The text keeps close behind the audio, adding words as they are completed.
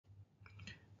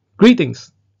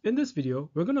Greetings! In this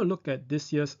video, we're going to look at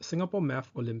this year's Singapore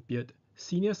Math Olympiad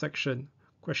Senior Section,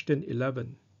 question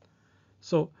 11.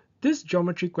 So this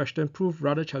geometry question proved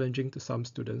rather challenging to some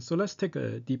students, so let's take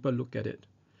a deeper look at it.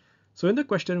 So in the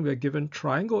question, we are given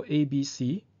triangle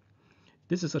ABC.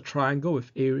 This is a triangle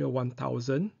with area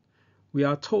 1000. We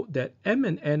are told that M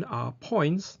and N are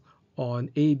points on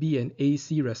AB and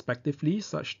AC respectively,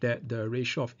 such that the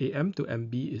ratio of AM to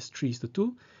MB is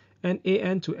 3:2 and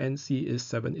AN to NC is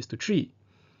 7:3.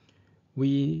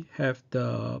 We have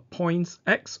the points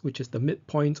X, which is the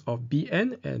midpoint of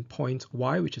BN, and point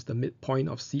Y, which is the midpoint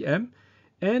of CM.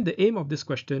 And the aim of this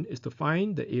question is to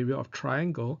find the area of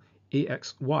triangle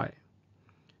AXY.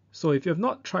 So if you have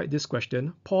not tried this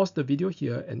question, pause the video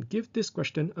here and give this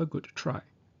question a good try.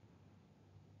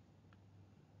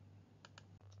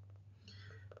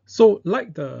 So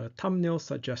like the thumbnail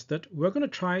suggested, we're going to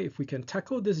try if we can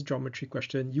tackle this geometry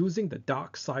question using the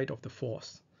dark side of the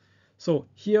Force. So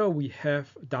here we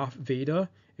have Darth Vader,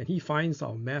 and he finds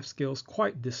our math skills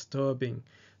quite disturbing.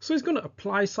 So he's going to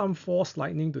apply some Force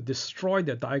lightning to destroy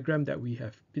the diagram that we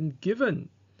have been given.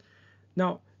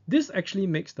 Now, this actually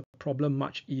makes the problem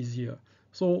much easier.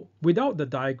 So without the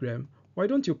diagram, why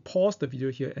don't you pause the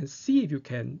video here and see if you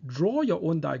can draw your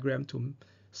own diagram to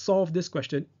solve this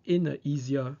question in an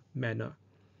easier manner.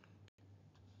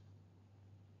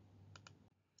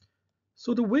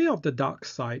 So the way of the dark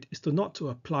side is to not to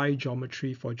apply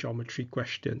geometry for geometry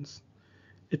questions.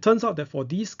 It turns out that for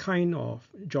these kind of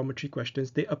geometry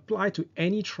questions, they apply to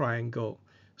any triangle.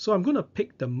 So I'm going to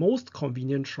pick the most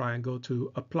convenient triangle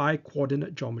to apply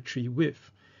coordinate geometry with.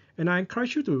 And I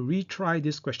encourage you to retry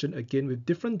this question again with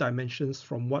different dimensions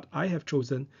from what I have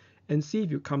chosen and see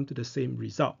if you come to the same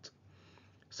result.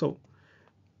 So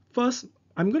first,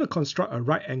 I'm going to construct a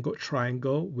right-angled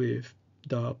triangle with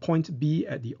the point B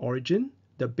at the origin.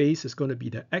 The base is going to be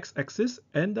the x-axis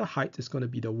and the height is going to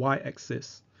be the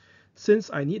y-axis. Since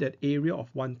I need an area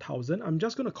of 1000, I'm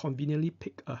just going to conveniently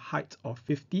pick a height of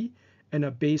 50 and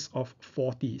a base of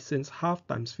 40, since half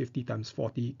times 50 times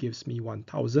 40 gives me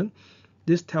 1000.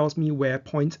 This tells me where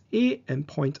point A and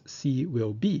point C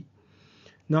will be.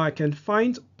 Now I can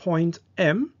find point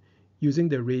M using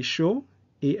the ratio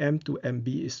AM to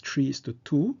MB is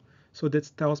 3:2, so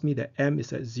that tells me that M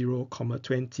is at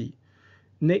 0,20.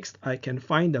 Next, I can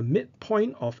find the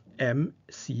midpoint of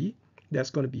MC.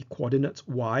 That's going to be coordinates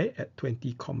Y at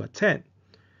 20,10.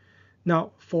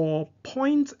 Now, for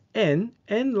point N,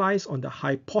 N lies on the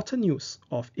hypotenuse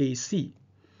of AC.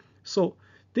 So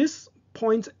this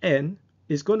point N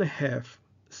is going to have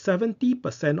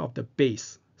 70% of the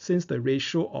base, since the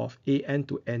ratio of AN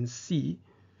to NC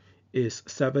is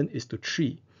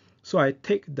 7:3. So I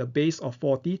take the base of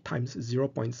 40 times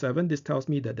 0.7. This tells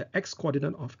me that the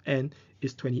x-coordinate of n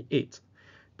is 28.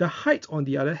 The height, on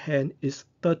the other hand, is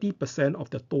 30% of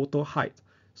the total height.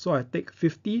 So I take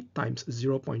 50 times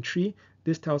 0.3.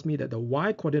 This tells me that the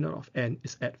y-coordinate of n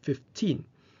is at 15.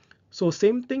 So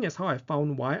same thing as how I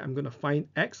found y, I'm going to find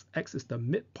x. X is the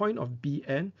midpoint of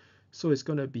bn. So it's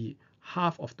going to be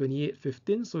half of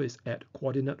 28/15, so it's at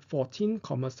coordinate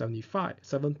 14,75,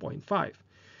 7.5.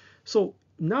 So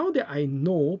now that I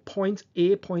know point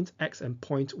A, point X, and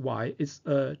point Y, it's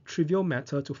a trivial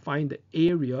matter to find the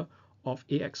area of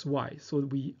AXY. So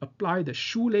we apply the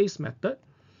shoelace method.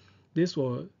 This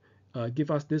will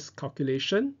give us this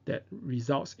calculation that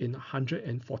results in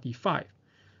 145.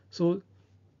 So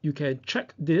you can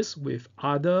check this with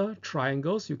other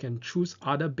triangles. You can choose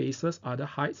other bases, other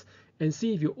heights, and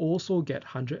see if you also get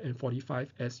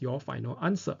 145 as your final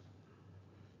answer.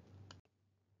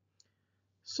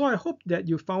 So I hope that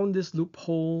you found this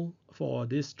loophole for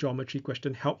this geometry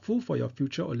question helpful for your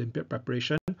future Olympiad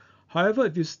preparation. However,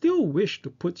 if you still wish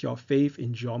to put your faith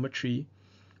in geometry,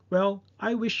 well,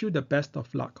 I wish you the best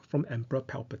of luck from Emperor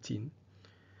Palpatine.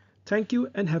 Thank you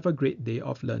and have a great day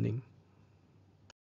of learning.